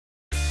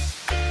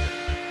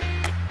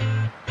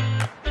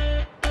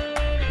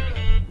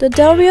The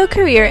Del Rio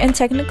Career and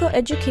Technical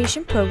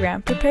Education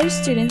Program prepares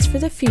students for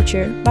the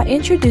future by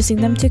introducing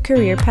them to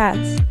career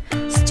paths.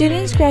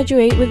 Students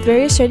graduate with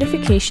various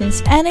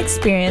certifications and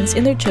experience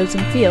in their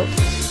chosen field.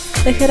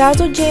 The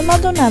Gerardo J.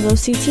 Maldonado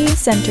CTE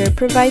Center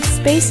provides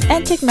space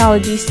and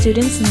technology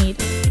students need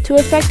to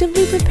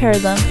effectively prepare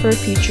them for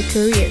future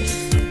careers.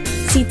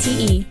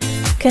 CTE,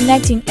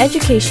 connecting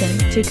education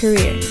to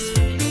careers.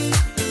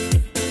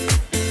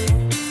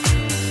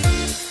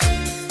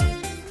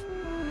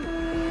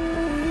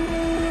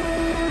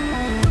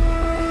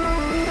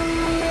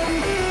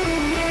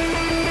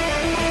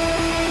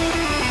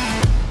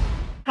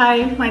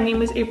 Hi, my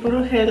name is April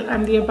Rogel.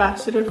 I'm the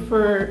ambassador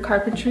for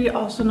carpentry,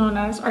 also known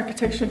as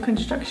architecture and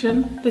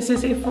construction. This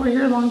is a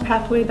 4-year-long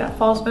pathway that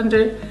falls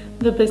under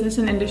the business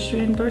and industry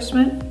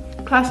endorsement.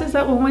 Classes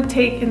that one would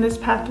take in this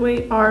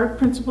pathway are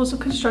Principles of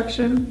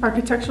Construction,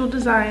 Architectural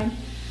Design,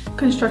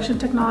 Construction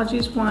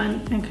Technologies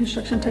 1, and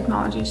Construction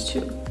Technologies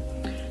 2.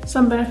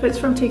 Some benefits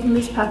from taking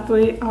this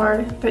pathway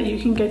are that you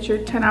can get your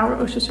 10-hour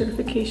OSHA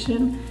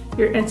certification,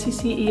 your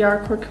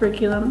NCC-ER core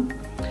curriculum,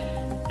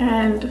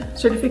 and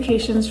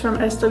certifications from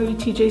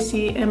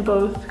SWTJC in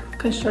both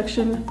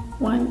Construction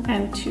 1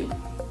 and 2.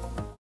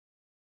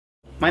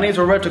 My name is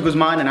Roberto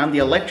Guzman and I'm the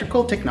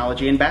Electrical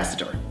Technology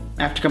Ambassador.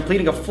 After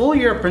completing a full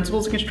year of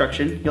Principles of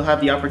Construction, you'll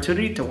have the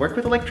opportunity to work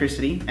with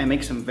electricity and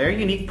make some very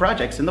unique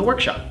projects in the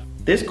workshop.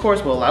 This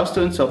course will allow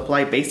students to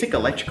apply basic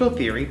electrical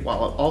theory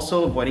while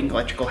also avoiding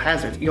electrical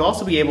hazards. You'll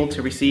also be able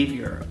to receive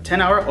your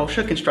 10-hour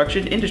OSHA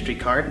Construction Industry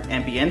Card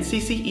and be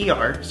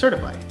NCC-ER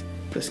certified.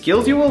 The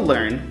skills you will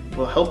learn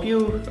will help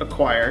you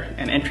acquire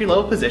an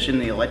entry-level position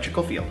in the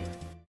electrical field.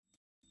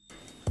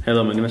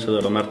 Hello, my name is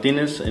Eduardo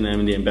Martinez and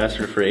I'm the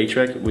ambassador for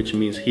HVAC, which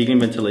means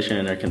heating, ventilation,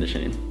 and air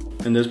conditioning.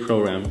 In this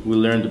program, we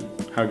learned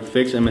how to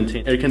fix and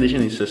maintain air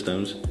conditioning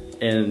systems,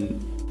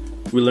 and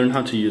we learned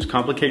how to use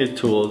complicated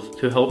tools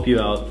to help you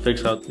out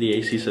fix out the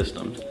AC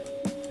systems.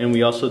 And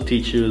we also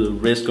teach you the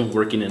risk of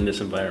working in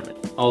this environment.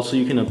 Also,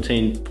 you can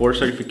obtain 4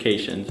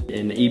 certifications,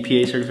 an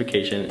EPA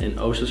certification, an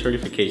OSHA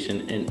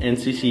certification, an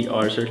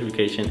NCCR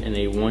certification, and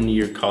a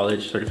 1-year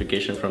college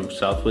certification from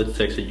Southwest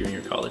Texas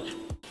Junior College.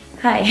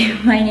 Hi,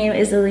 my name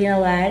is Alina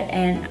Ladd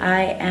and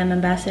I am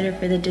ambassador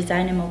for the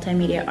Design and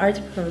Multimedia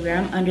Arts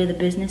program under the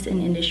Business and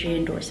Industry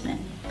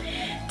endorsement.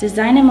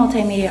 Design and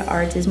Multimedia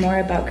Arts is more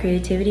about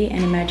creativity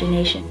and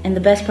imagination, and the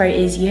best part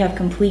is you have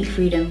complete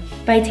freedom.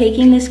 By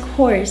taking this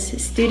course,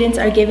 students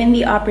are given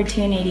the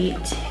opportunity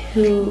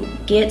to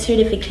get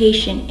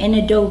certification in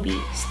Adobe.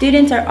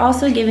 Students are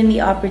also given the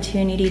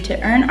opportunity to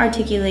earn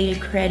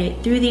articulated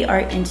credit through the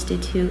Art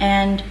Institute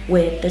and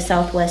with the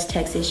Southwest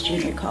Texas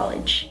Junior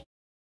College.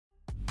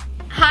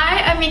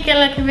 Hi, I'm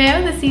Michaela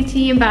Cameo, the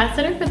CTE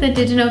Ambassador for the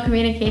Digital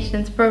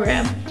Communications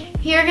Program.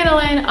 Here you're going to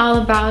learn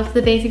all about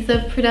the basics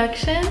of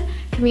production,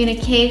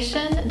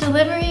 communication,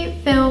 delivery,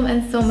 film,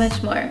 and so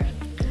much more.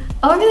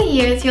 Over the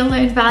years, you'll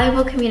learn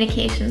valuable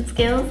communication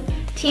skills,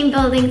 team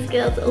building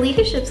skills,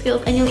 leadership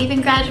skills, and you'll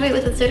even graduate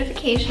with a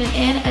certification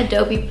in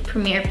Adobe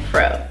Premiere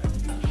Pro.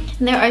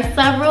 And there are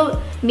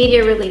several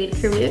media-related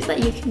careers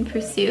that you can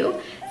pursue,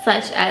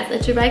 such as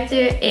a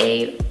director,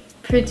 a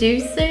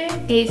producer,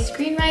 a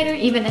screenwriter,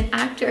 even an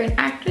actor or an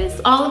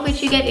actress, all of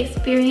which you get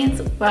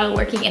experience while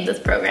working in this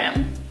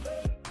program.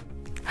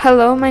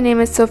 Hello, my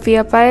name is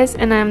Sofia Paez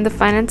and I am the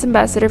Finance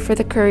Ambassador for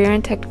the Career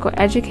and Technical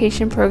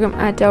Education Program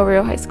at Del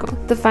Rio High School.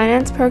 The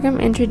Finance program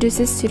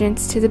introduces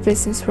students to the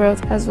business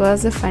world as well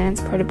as the finance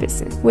part of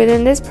business.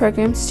 Within this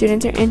program,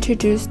 students are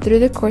introduced through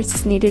the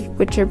courses needed,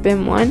 which are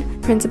BIM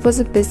 1, Principles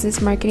of Business,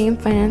 Marketing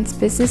and Finance,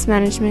 Business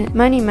Management,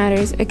 Money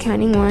Matters,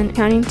 Accounting 1,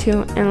 Accounting 2,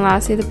 and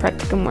lastly the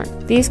Practicum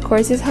work. These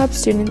courses help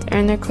students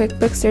earn their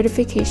QuickBooks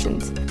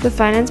certifications. The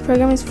Finance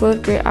program is full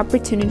of great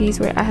opportunities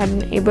where I have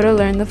been able to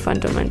learn the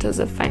fundamentals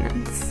of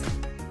finance.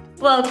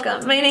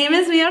 Welcome, my name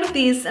is Mia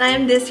Ortiz and I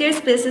am this year's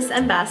Business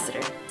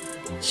Ambassador.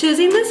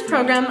 Choosing this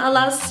program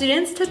allows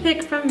students to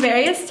pick from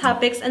various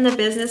topics in the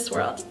business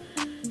world,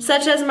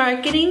 such as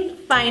marketing,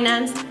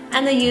 finance,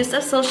 and the use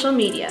of social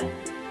media.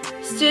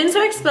 Students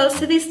are exposed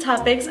to these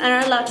topics and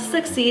are allowed to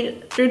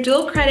succeed through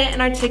dual credit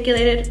and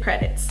articulated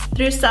credits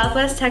through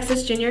Southwest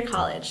Texas Junior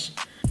College.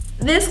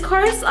 This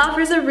course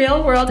offers a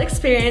real-world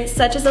experience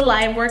such as a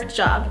live work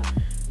job.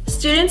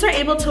 Students are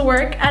able to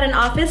work at an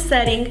office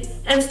setting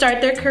and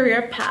start their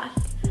career path.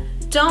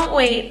 Don't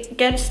wait,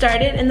 get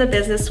started in the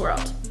business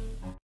world.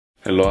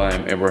 Hello,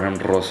 I'm Abraham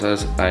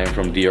Rosas. I am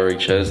from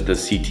DRHS, the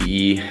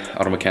CTE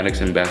Auto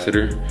Mechanics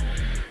Ambassador.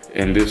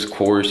 In this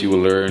course, you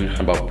will learn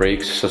about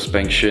brakes,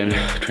 suspension,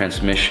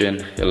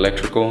 transmission,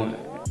 electrical,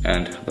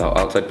 and the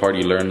outside part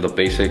you learn the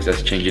basics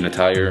as changing a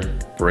tire,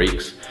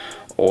 brakes,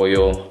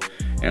 oil,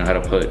 and how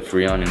to put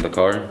Freon in the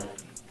car.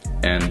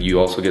 And you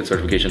also get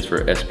certifications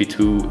for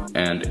SP2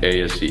 and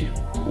ASC.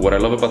 What I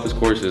love about this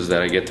course is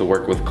that I get to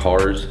work with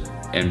cars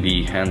and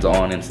be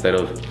hands-on instead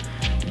of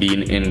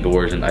being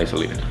indoors and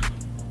isolated.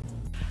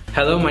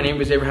 Hello, my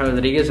name is Abraham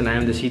Rodriguez and I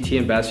am the CT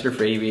Ambassador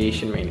for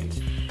Aviation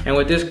Maintenance. And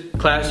with this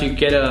class, you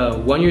get a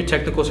one-year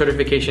technical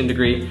certification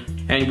degree,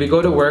 and we go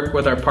to work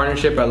with our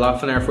partnership at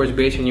Laughlin Air Force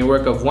Base, and you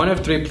work of one of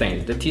 3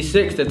 planes, the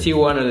T-6, the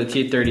T-1, or the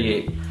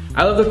T-38.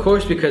 I love the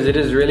course because it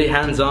is really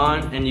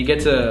hands-on, and you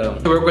get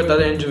to work with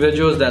other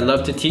individuals that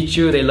love to teach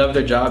you. They love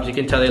their jobs. You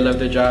can tell they love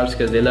their jobs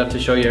because they love to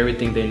show you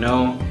everything they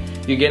know.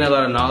 You gain a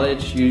lot of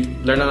knowledge, you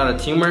learn a lot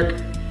of teamwork,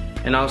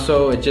 and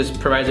also it just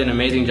provides an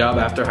amazing job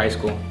after high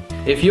school.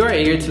 If you are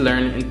eager to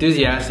learn,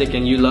 enthusiastic,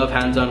 and you love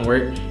hands-on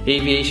work,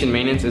 aviation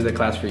maintenance is the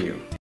class for you.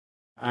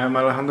 I'm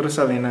Alejandro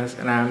Salinas,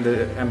 and I'm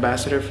the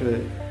ambassador for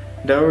the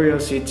Del Rio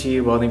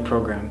CTE welding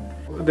program.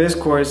 This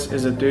course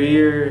is a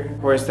 3-year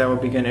course that will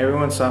begin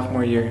everyone's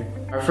sophomore year.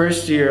 Our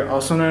first year,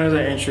 also known as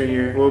our intro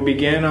year, will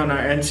begin on our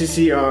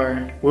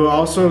NCCR. We'll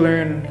also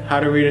learn how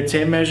to read a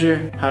tape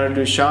measure, how to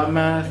do shop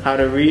math, how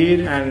to read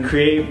and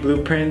create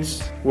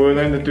blueprints. We'll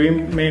learn the 3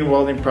 main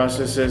welding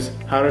processes,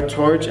 how to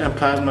torch and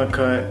plasma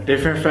cut,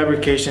 different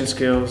fabrication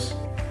skills.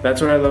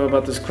 That's what I love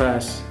about this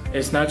class.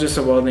 It's not just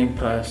a welding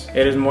class.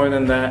 It is more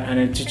than that, and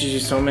it teaches you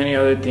so many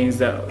other things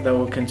that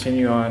will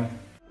continue on.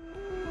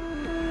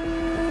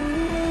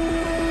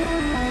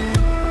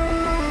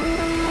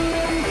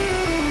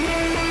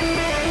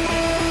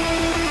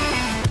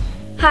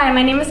 Hi,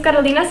 my name is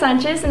Carolina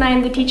Sanchez, and I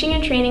am the Teaching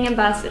and Training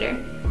Ambassador.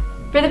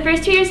 For the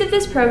first 2 years of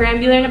this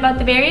program, you learn about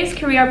the various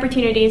career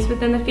opportunities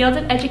within the field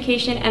of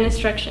education and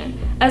instruction,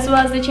 as well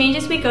as the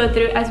changes we go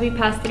through as we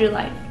pass through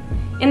life.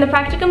 In the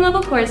practicum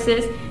level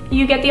courses,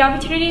 you get the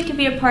opportunity to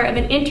be a part of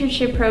an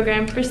internship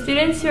program for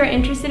students who are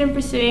interested in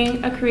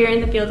pursuing a career in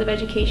the field of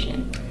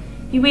education.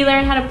 We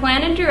learn how to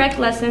plan and direct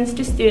lessons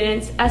to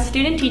students as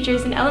student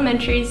teachers in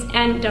elementaries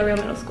and Del Rio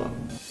Middle School.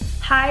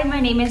 Hi, my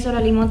name is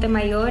Dorali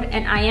Montemayor,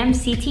 and I am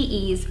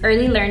CTE's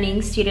Early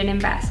Learning Student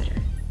Ambassador.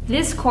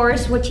 This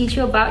course will teach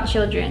you about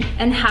children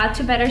and how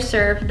to better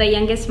serve the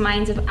youngest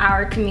minds of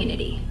our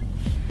community.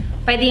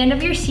 By the end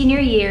of your senior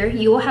year,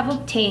 you will have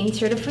obtained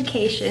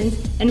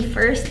certifications in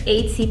First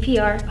Aid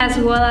CPR, as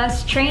well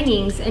as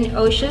trainings in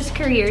OSHA's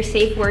Career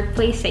Safe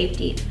Workplace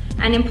Safety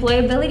and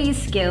employability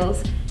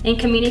skills in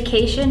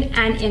communication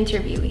and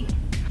interviewing.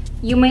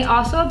 You may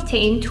also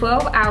obtain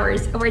 12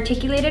 hours of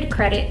articulated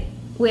credit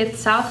with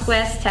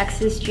Southwest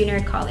Texas Junior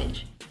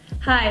College.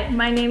 Hi,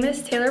 my name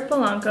is Taylor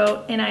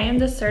Polanco, and I am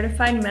the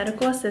Certified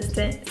Medical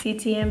Assistant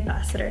CTE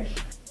Ambassador.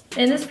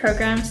 In this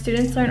program,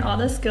 students learn all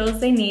the skills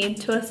they need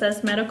to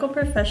assess medical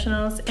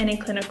professionals in a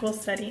clinical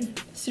setting.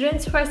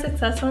 Students who are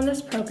successful in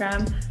this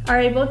program are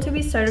able to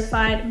be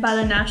certified by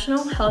the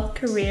National Health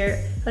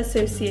Career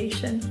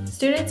Association.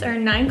 Students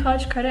earn 9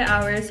 college credit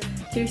hours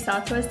through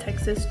Southwest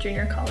Texas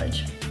Junior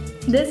College.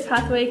 This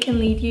pathway can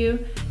lead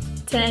you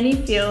to any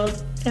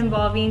field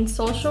involving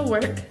social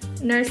work,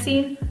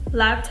 nursing,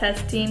 lab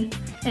testing,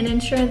 and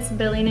insurance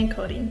billing and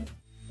coding.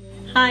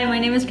 Hi, my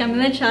name is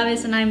Camila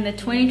Chavez, and I'm the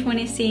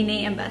 2020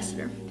 CNA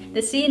Ambassador.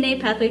 The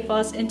CNA pathway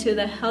falls into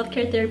the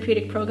Healthcare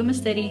Therapeutic Program of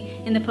Study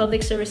in the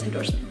Public Service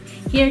Endorsement.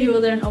 Here you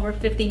will learn over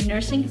 50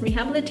 nursing,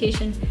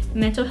 rehabilitation, and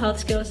mental health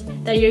skills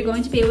that you're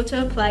going to be able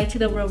to apply to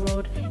the real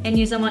world and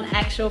use them on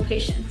actual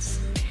patients.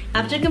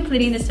 After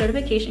completing the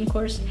certification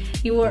course,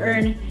 you will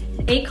earn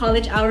 8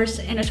 college hours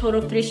and a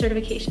total of 3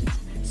 certifications.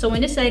 So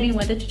when deciding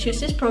whether to choose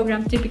this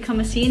program to become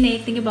a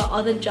CNA, think about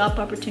all the job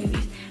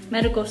opportunities,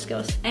 medical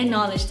skills, and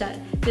knowledge that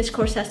this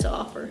course has to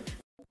offer.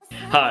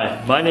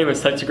 Hi, my name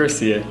is Hector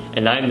Garcia,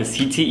 and I am the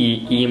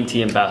CTE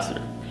EMT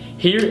Ambassador.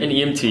 Here in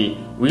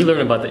EMT, we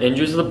learn about the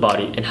injuries of the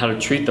body and how to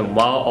treat them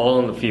while all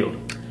in the field.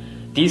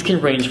 These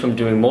can range from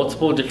doing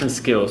multiple different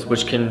skills,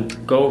 which can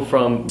go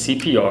from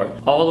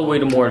CPR all the way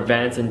to more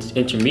advanced and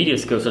intermediate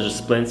skills such as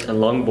splints and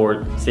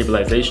longboard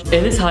stabilization.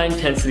 In this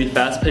high-intensity,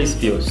 fast-paced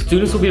field,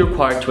 students will be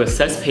required to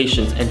assess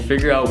patients and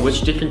figure out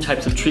which different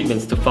types of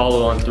treatments to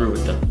follow on through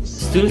with them.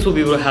 Students will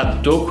be able to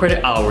have dual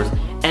credit hours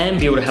and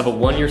be able to have a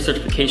 1-year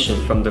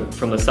certification from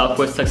the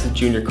Southwest Texas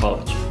Junior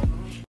College.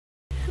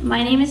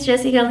 My name is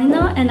Jessie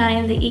Galindo, and I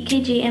am the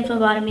EKG and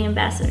phlebotomy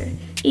ambassador.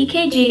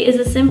 EKG is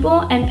a simple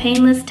and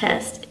painless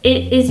test.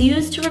 It is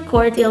used to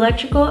record the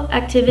electrical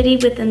activity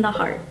within the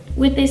heart.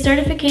 With a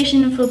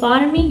certification in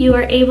phlebotomy, you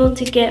are able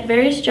to get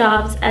various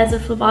jobs as a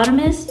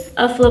phlebotomist,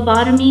 a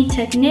phlebotomy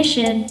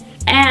technician,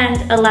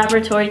 and a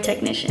laboratory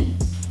technician.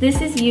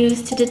 This is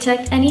used to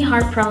detect any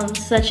heart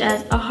problems such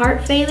as a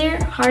heart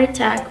failure, heart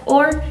attack,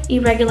 or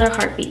irregular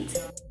heartbeats.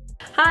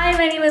 Hi,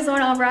 my name is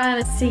Lauren Albright.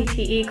 I'm a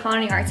CTE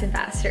Culinary Arts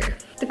Ambassador.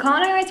 The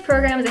Culinary Arts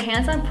program is a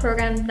hands-on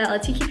program that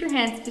lets you keep your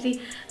hands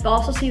busy, but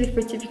also see the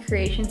fruits of your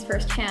creations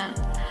firsthand.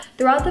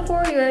 Throughout the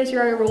 4 years you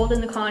are enrolled in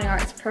the Culinary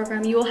Arts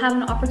program, you will have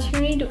an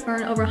opportunity to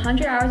earn over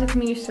 100 hours of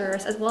community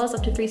service, as well as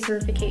up to 3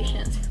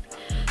 certifications.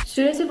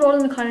 Students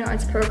enrolled in the Culinary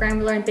Arts program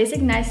will learn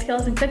basic knife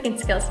skills and cooking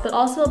skills, but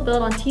also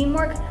build on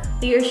teamwork,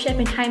 leadership,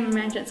 and time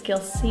management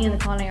skills seen in the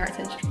Culinary Arts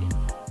industry.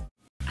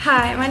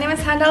 Hi, my name is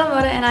Handela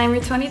Mota, and I am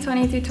your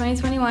 2020 through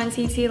 2021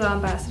 CTE Law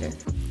Ambassador.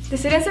 The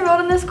students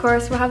enrolled in this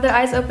course will have their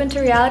eyes open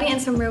to reality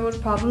and some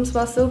real-world problems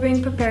while still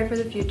being prepared for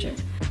the future.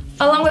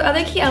 Along with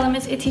other key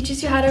elements, it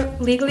teaches you how to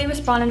legally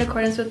respond in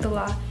accordance with the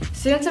law.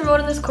 Students enrolled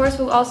in this course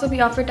will also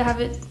be offered to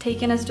have it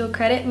taken as dual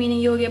credit,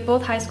 meaning you will get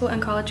both high school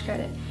and college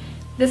credit.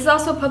 This is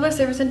also a public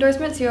service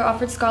endorsement, so you are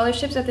offered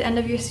scholarships at the end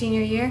of your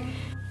senior year,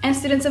 and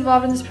students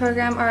involved in this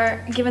program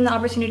are given the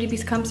opportunity to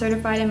become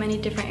certified in many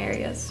different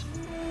areas.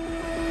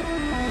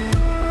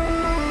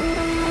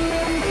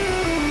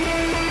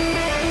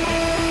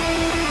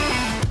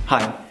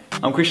 Hi,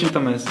 I'm Christian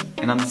Thomas,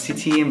 and I'm the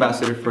CTE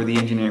ambassador for the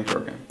engineering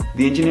program.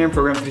 The engineering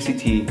program through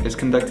CTE is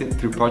conducted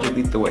through Project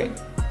Lead the Way,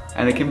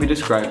 and it can be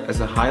described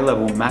as a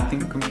high-level math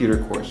and computer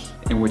course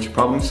in which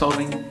problem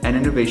solving and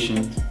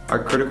innovation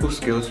are critical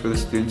skills for the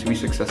student to be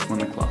successful in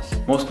the class.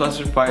 Most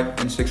classes are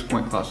 5 and 6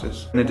 point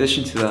classes. In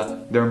addition to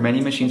that, there are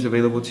many machines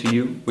available to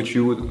you which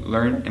you would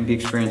learn and be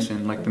experienced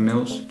in, like the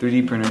mills,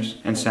 3D printers,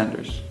 and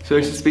sanders. So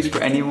there's a space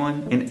for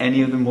anyone in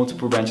any of the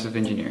multiple branches of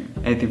engineering,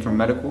 anything from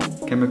medical,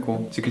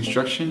 chemical, to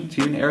construction,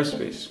 to even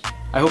aerospace.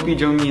 I hope you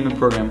join me in the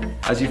program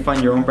as you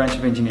find your own branch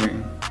of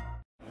engineering.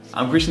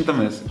 I'm Christian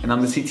Thomas, and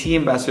I'm the CTE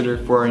ambassador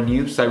for our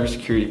new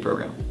cybersecurity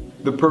program.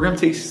 The program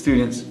takes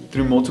students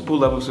through multiple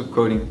levels of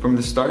coding from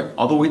the start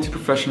all the way to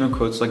professional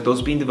codes like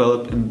those being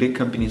developed in big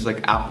companies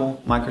like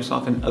Apple,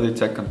 Microsoft, and other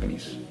tech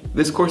companies.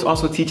 This course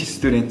also teaches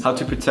students how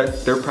to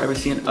protect their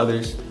privacy and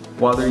others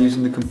while they're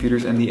using the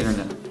computers and the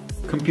internet.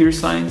 Computer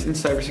science and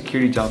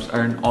cybersecurity jobs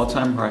are an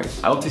all-time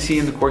rise. I hope to see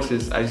in the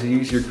courses as you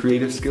use your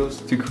creative skills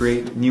to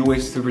create new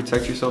ways to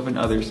protect yourself and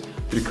others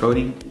through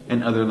coding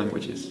and other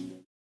languages.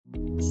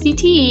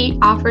 CTE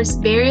offers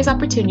various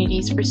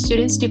opportunities for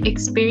students to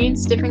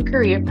experience different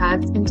career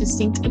paths and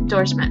distinct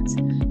endorsements.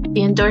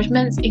 The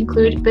endorsements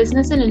include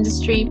business and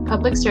industry,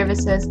 public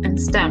services, and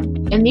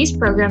STEM. In these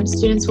programs,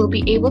 students will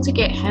be able to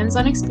get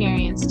hands-on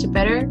experience to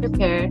better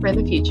prepare for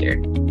the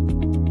future.